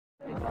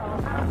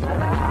At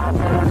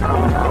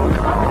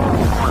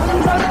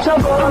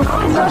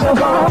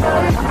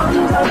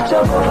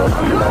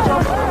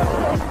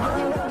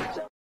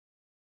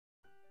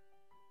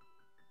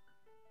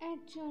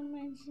John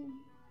mentioned,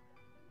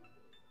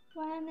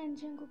 Ryan and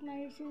Jungkook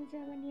married since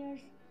 7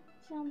 years.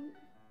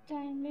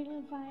 Sometime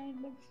little fight,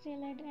 but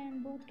still at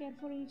end, both care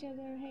for each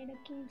other. Had a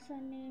cute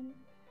son named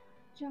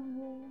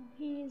Jungwoo.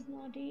 He is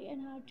naughty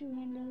and hard to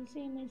handle,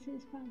 same as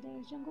his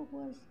father. Jungkook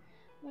was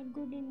but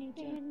good in nature.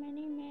 They had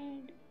many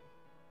maids,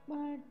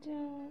 but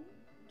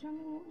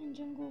Jungwoo and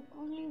Jungkook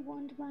only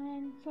want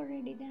Ryan for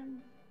ready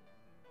them.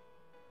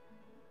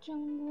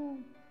 Jungwoo,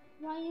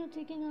 why are you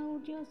taking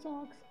out your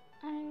socks?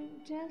 I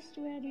just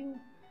wear you.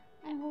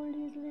 I hold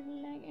his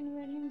little leg and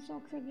wear him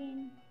socks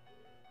again.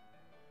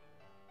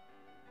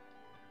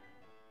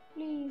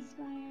 Please,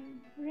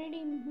 Ryan, ready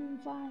him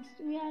fast.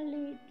 We are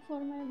late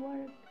for my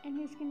work and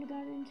his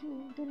kindergarten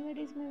too. Then where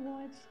is my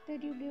watch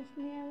that you give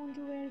me? I want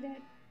to wear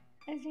that.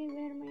 As I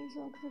wear my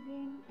socks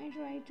again, I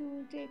try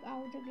to take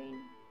out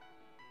again.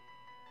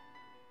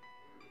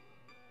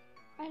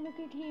 I look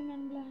at him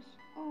and blush.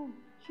 Oh,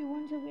 you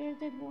want to wear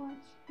that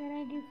watch that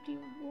I gift you?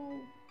 Whoa.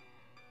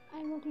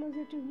 I go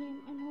closer to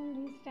him and hold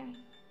his tie.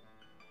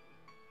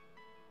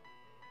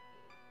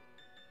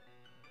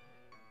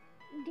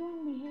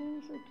 Don't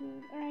behave so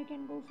cute, or I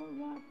can go for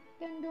walk.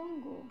 Then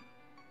don't go.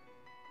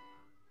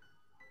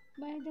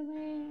 By the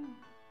way,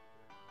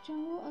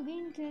 Jungwoo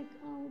again take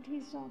out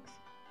his socks.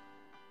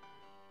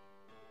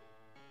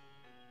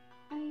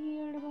 I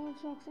heard about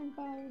socks and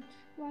pouch.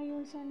 Why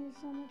your son is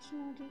so much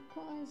naughty?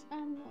 Cause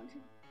I'm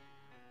naughty.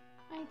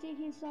 I take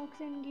his socks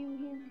and give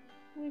him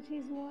with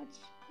his watch.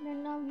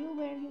 Then now you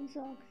wear him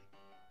socks.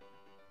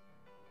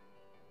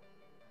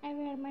 I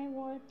wear my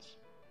watch.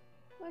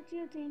 What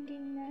you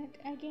thinking that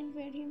I can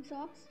wear him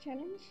socks?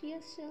 Challenge?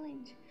 Yes,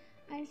 challenge.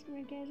 I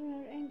smirk at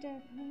her and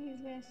tap his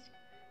vest.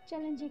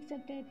 Challenge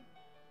accepted.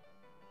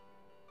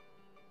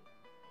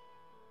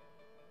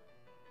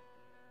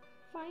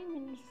 5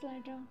 minutes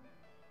later,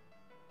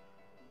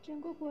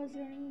 Jungkook was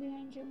running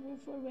behind Jungwoo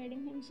for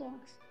wearing him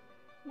socks.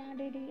 Nah,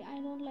 daddy, I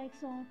don't like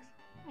socks.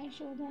 I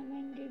show them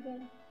and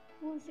giggle.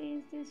 Who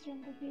says this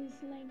Jungkook is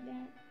like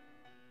that?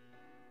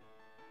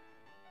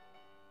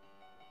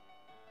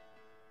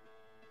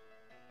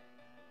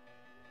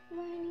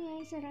 Finally,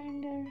 I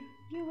surrender.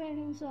 You wear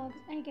him socks.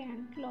 I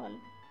can't. Lol.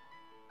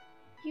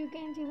 You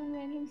can't even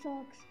wear him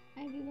socks.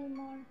 I giggle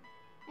more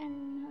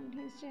and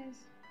hug his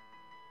chest.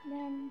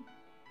 Then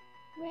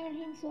wear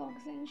him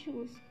socks and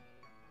shoes.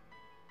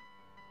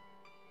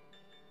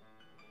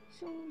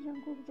 Soon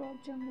Jungkook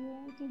dropped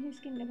Jungwoo to his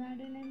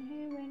kindergarten and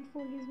he went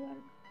for his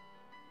work.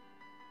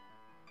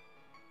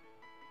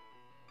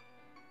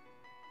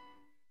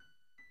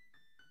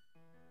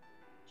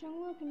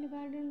 Jungwoo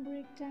kindergarten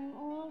break time.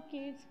 All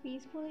kids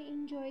peacefully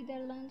enjoy their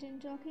lunch and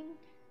talking.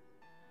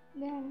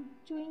 Then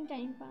chewing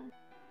time pass.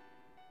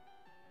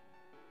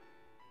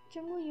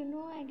 Jungwoo, you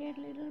know I get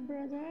little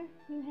brother.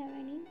 You have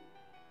any?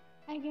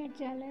 I get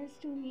jealous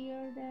to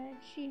hear that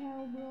she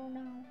have grown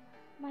now.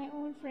 My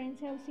old friends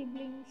have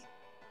siblings.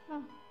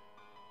 Ah,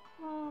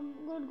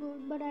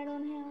 good, but I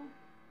don't have.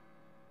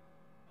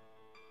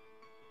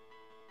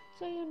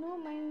 So you know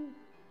my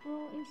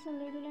bro is so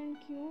little and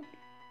cute.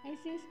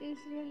 Isis is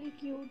really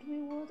cute. We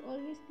both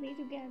always play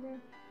together.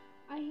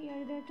 I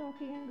hear that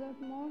talking and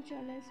got more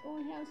jealous.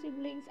 All have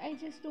siblings. I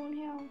just don't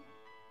have.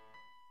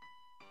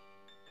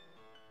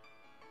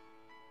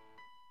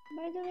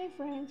 By the way,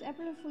 friends,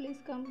 April Fool is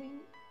coming.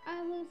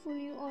 I will fool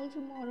you all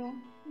tomorrow.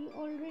 You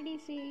already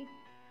say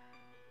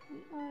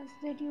us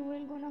that you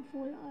will gonna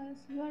fool us.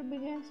 You are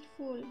biggest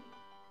fool.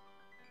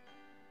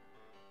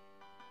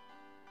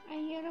 I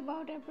hear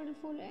about April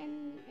Fool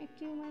and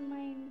active my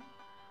mind.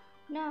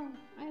 Now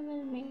I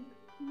will make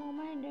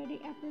Mama and Daddy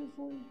April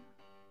Fool.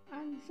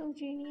 I'm so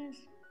genius.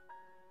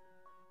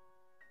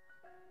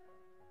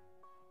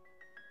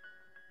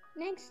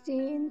 Next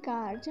day in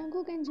car,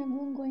 Jungkook and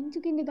Jungwoo going to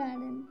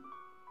kindergarten.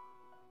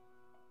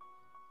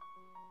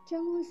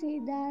 Jungwoo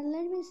said that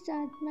let me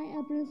start my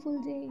April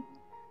Fool day.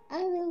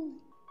 I will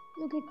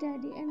look at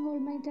Daddy and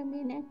hold my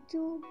tummy and act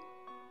to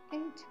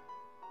it.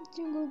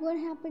 Jungkook, what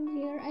happened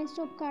here? I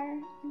stopped car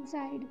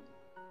inside.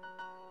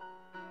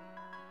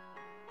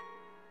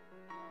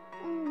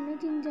 Oh,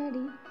 nothing,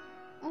 Daddy.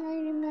 I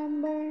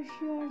remember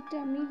your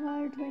tummy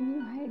hurt when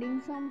you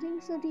hiding something.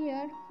 So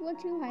dear,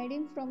 what you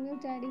hiding from your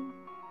daddy?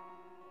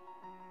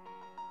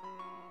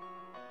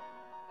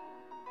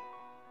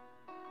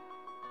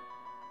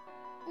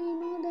 I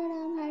know that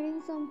I'm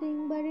hiding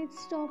something, but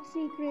it's top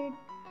secret,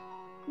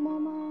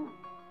 Mama.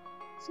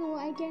 So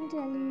I can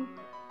tell you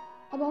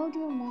about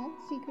your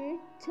mom's secret.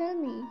 Tell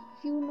me.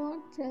 You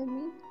not tell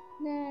me.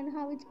 Then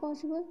how it's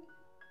possible?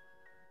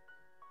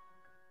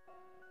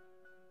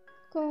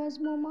 Cause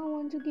Mama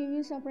want to give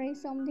you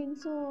surprise something,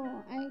 so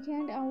I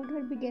can't out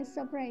her biggest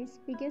surprise.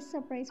 Biggest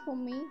surprise for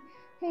me.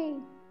 Hey,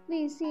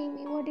 please see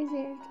me. What is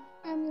it?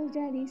 I'm your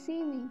daddy.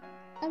 See me.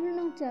 I will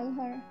not tell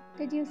her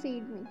that you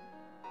saved me.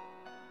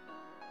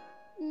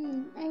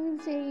 I will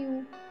say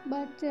you,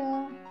 but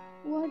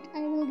what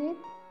I will get?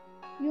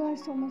 You are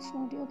so much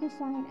naughty. Okay,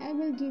 fine. I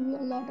will give you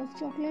a lot of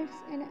chocolates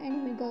and an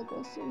anime girl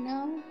poster.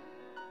 Now,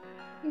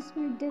 he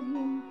smacked at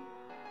him.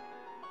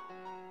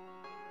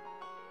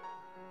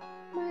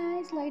 My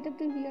eyes light up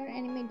to hear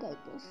anime girl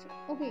poster.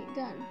 Okay,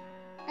 done.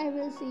 I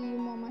will see you,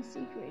 mama's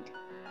secret.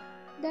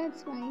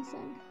 That's my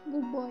son.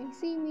 Good boy.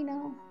 See me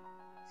now.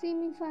 See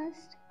me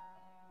fast.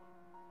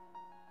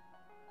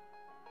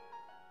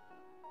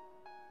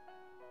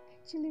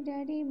 Actually,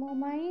 daddy,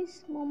 Mama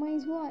is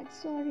what?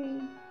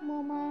 Sorry.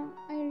 Mama,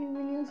 I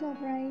reveal you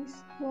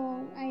surprise.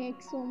 Wow, I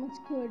act so much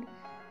good.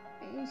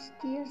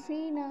 Dear,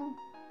 say now.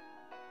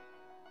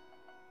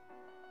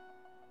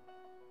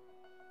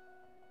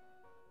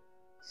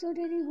 So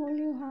daddy, hold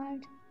your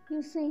heart.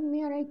 You saying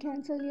me or I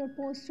cancel your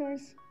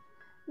posters?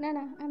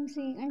 Nana, I'm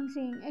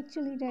saying.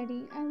 Actually,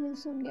 daddy, I will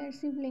soon get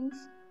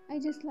siblings. I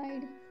just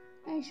lied.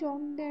 I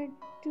shocked that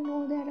to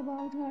know that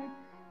about her.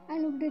 I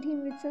looked at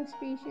him with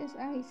suspicious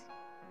eyes.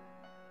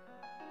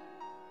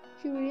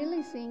 She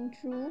really saying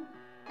true?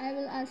 I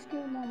will ask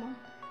your mama.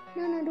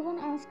 No, no, don't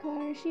ask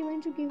her. She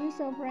went to give you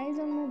surprise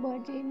on my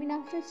birthday. I mean,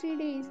 after 3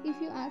 days.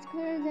 If you ask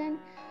her, then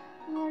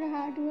her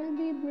heart will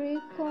be break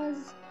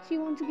cause she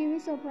want to give you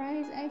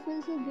surprise. I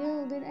feel so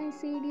guilt that I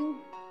said you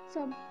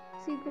sub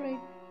secret.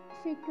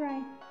 Fake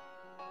cry.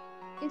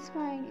 It's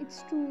fine,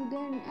 it's true.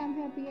 Then I'm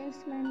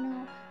happiest man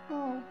now.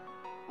 Wow,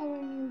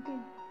 our new kid.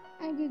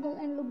 I giggled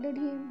and looked at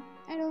him.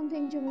 I don't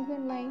think Jungkook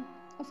can lie.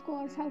 Of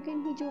course, how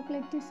can he joke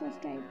like this of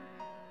type?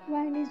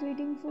 Wine is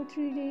waiting for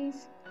 3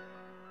 days.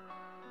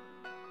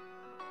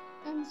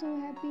 I'm so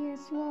happy as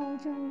wow,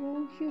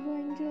 Jungkook. You're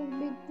going to a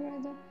big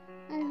brother.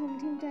 I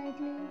hugged him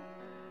tightly.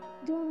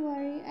 Don't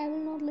worry, I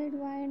will not let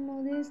Wine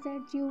know this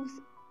that you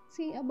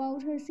see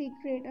about her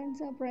secret and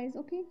surprise,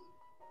 okay?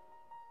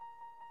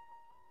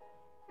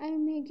 I'll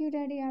make you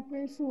Daddy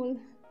April Fool.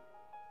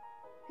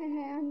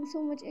 I'm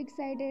so much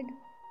excited.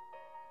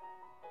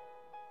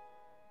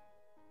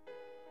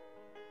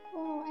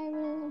 Oh, I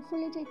will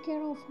fully take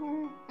care of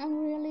her. I'm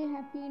really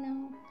happy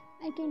now.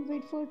 I can't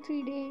wait for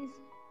 3 days.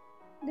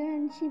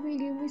 Then she will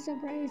give me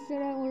surprise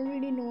that I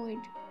already know it.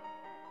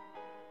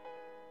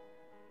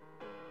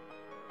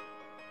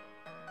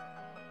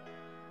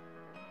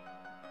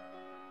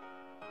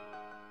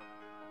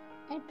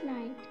 At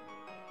night,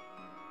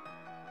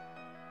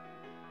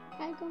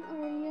 I come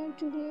earlier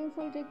today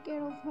for take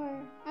care of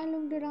her. I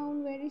looked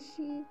around, where is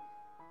she?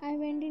 I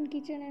went in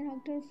kitchen and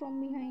hugged her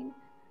from behind.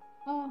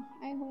 Oh,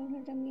 I hold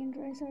her tummy and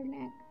dress her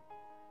neck.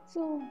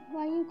 So,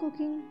 why are you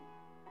cooking?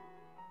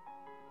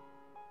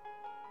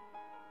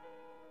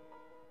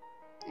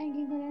 I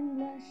giggle and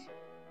blush.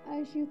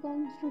 As you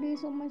come today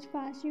so much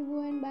fast, you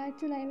go and back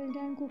till I will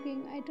done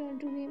cooking. I turn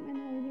to him and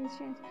hold his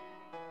chest.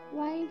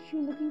 Why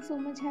you looking so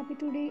much happy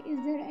today? Is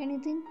there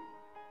anything?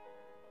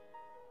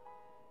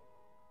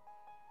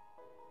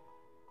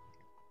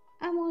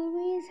 I'm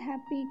always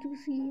happy to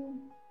see you.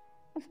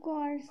 Of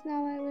course,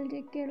 now I will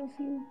take care of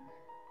you.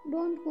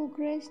 Don't cook,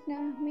 rest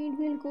now. Maid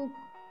will cook.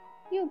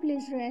 You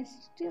please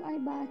rest till I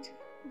bath.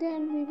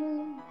 Then we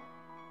will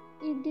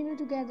eat dinner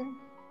together.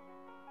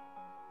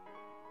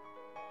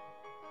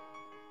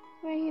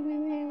 Why have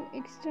you have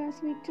extra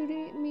sweet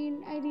today?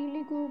 Mean I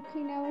really cook.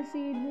 He never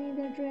said me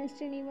that rest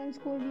and even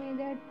scolded me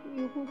that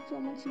you cook so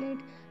much late.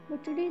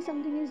 But today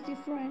something is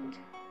different.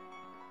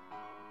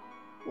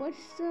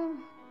 What's the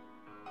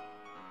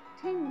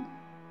thing?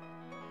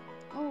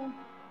 Oh,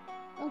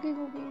 okay,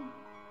 cooking.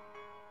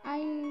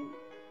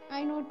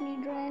 I not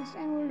need rest.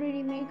 I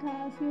already make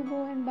half. You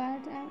go and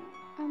bath.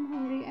 I'm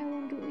hungry. I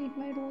want to eat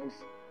my rolls.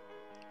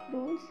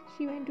 Rolls?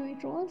 She went to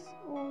eat rolls?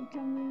 Oh,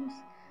 Jungkook's.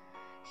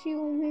 She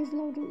always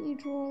loved to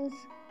eat rolls.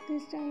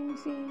 This time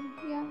saying,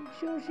 yeah,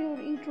 sure,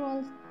 eat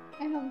rolls.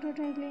 I hugged her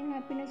tightly in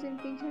happiness and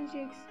pinched her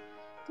cheeks.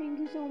 Thank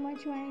you so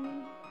much,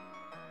 Winnie.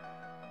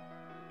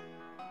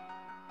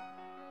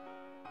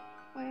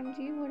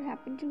 OMG, what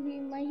happened to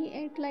him? Why he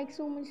ate like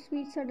so much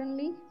sweet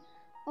suddenly?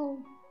 Oh,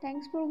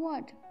 thanks for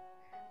what?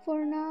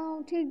 For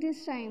now, take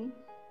this time.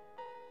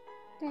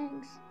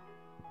 Thanks.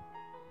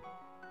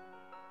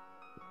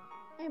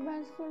 I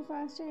buzzed for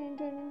fast and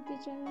entered in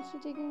kitchen. She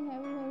taking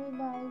heavy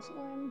bowls.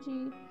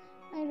 OMG.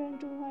 I run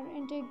to her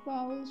and take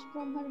bowls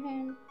from her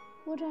hand.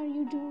 What are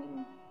you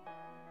doing?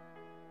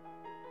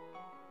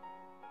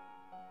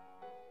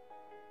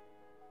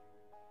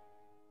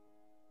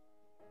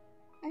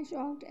 I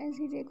shocked as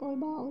he take all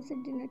bowls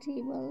at dinner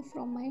table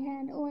from my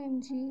hand.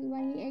 OMG,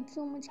 why he act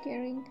so much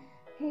caring?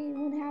 Hey,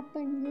 what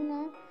happened,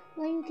 Luna?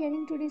 Why you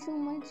caring today so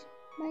much?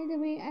 By the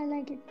way, I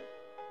like it.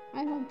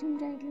 I hugged him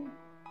tightly.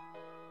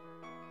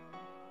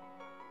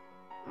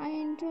 I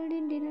entered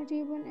in dinner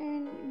table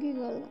and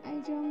giggled. I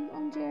jumped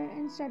on chair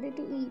and started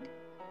to eat.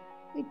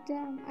 With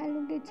them, I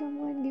looked at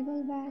someone and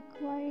giggled back.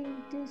 Why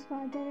this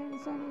father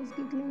and son is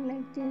giggling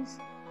like this?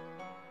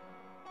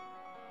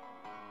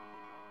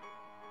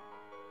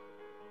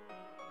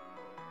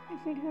 I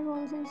fed her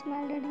rolls and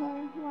smiled at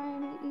her. Why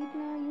no eat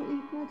now? You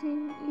eat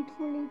nothing. Eat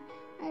fully.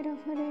 I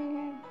rubbed her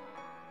hair.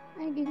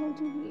 I giggled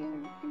to hear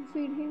and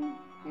feed him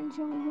and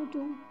Jungkook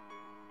too.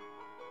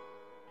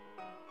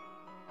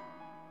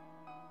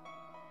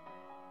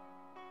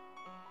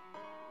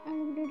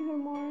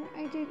 more.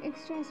 I take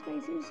extra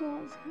spicy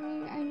sauce.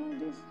 Hey, I know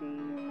this day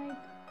you like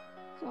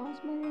sauce,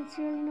 but it's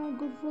really not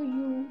good for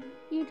you.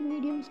 Eat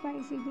medium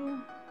spicy, dear.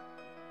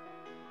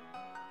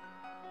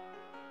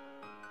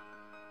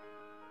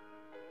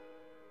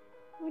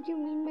 What you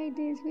mean by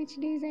this? Which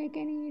days I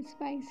can eat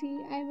spicy?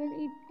 I will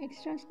eat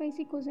extra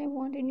spicy cause I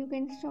want and you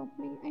can stop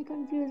me. I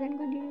confuse and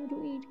continue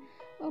to eat.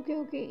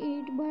 Okay,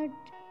 eat, but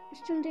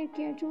still take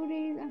care. 2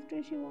 days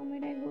after she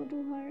vomit, I go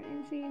to her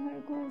and say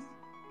her cause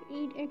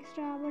eat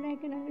extra, but I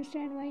can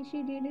understand why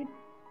she did it.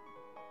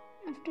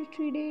 After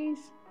 3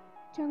 days,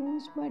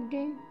 Changwoo's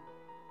birthday.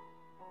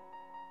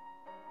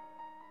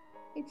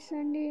 It's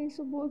Sunday,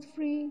 so both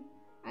free.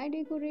 I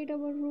decorate our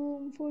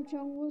room for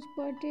Changwoo's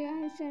birthday.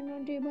 I stand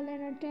on table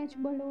and attach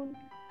balloon.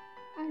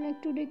 I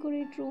like to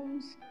decorate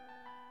rooms.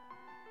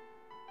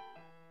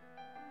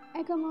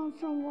 I come out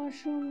from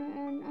washroom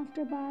and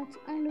after bath,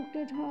 I looked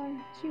at her.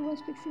 She was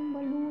fixing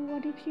balloon.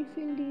 What if she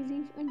feel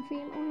dizzy and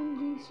fail?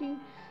 OMG, she.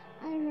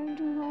 I run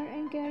to her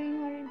and carry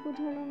her and put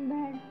her on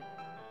bed.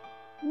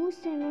 Who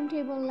stand on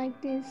table like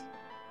this?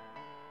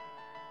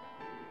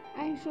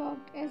 I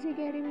shocked as he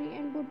carried me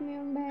and put me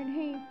on bed.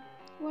 Hey,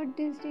 what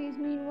these days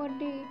mean? What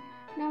day?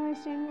 Now I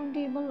stand on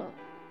table.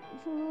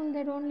 For all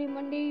that only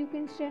Monday you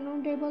can stand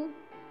on table.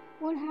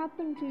 What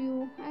happened to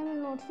you? I will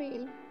not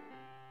fail.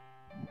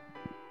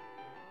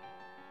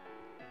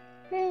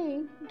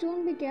 Hey,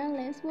 don't be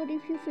careless. What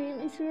if you fail?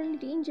 It's really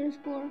dangerous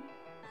for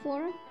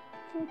for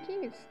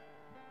kids.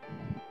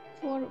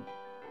 For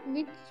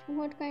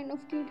what kind of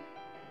kid?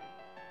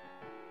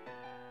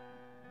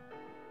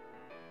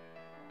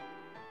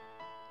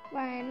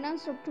 Fine, now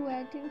stop to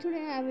acting.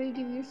 Today I will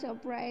give you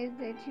surprise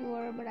that you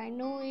are, but I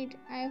know it.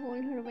 I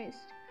hold her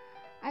waist.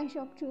 I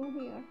shocked to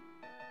hear.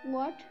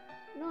 What?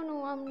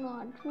 No, I'm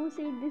not. Who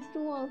said this to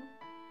all?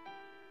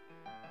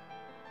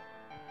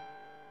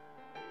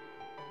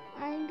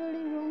 I entered the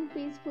room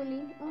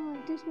peacefully. Oh,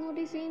 this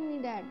noticing me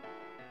that.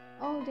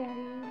 Oh,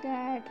 Daddy,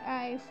 that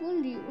I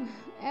fooled you.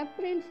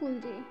 April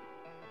Fool Day.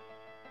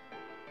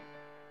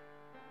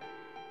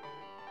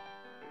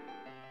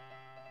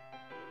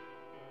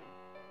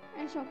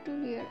 I shocked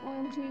to hear.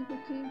 OMG,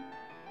 Cookie.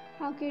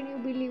 How can you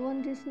believe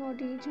on this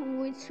naughty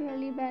Jungkook? It's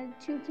really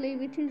bad to play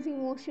with his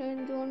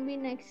emotion. Don't be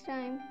next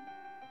time.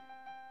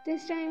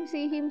 This time,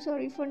 say him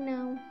sorry for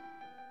now.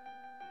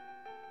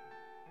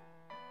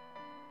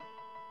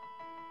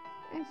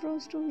 I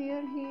froze to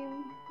hear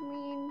him.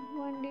 Mean,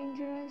 one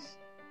dangerous.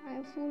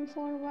 I fool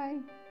for why?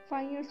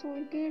 5 years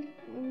old kid.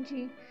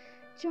 OMG.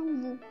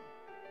 Jungkook.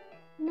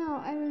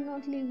 Now I will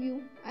not leave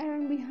you. I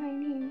run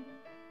behind him.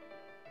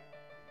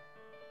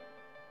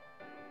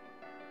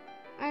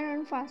 I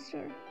run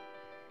faster.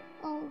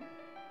 Oh,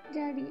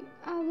 Daddy,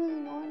 I will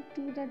not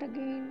do that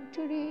again.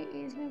 Today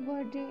is my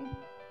birthday.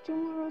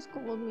 Tomorrow's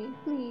call me,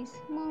 please.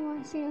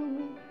 Mama, save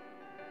me.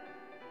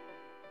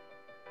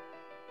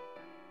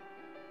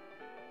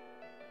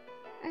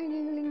 I'm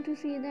giggling to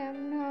see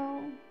them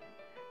now.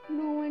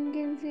 No one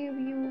can save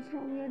you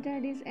from your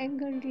daddy's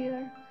anger,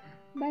 dear.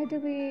 By the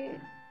way,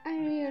 I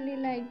really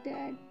like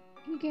that.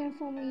 He cared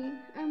for me.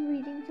 I'm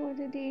waiting for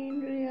the day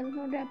in real,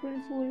 not April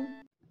Fool.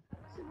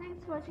 So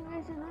thanks for watching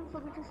guys and don't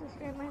forget to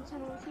subscribe my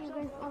channel. See you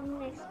guys on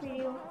the next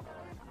video.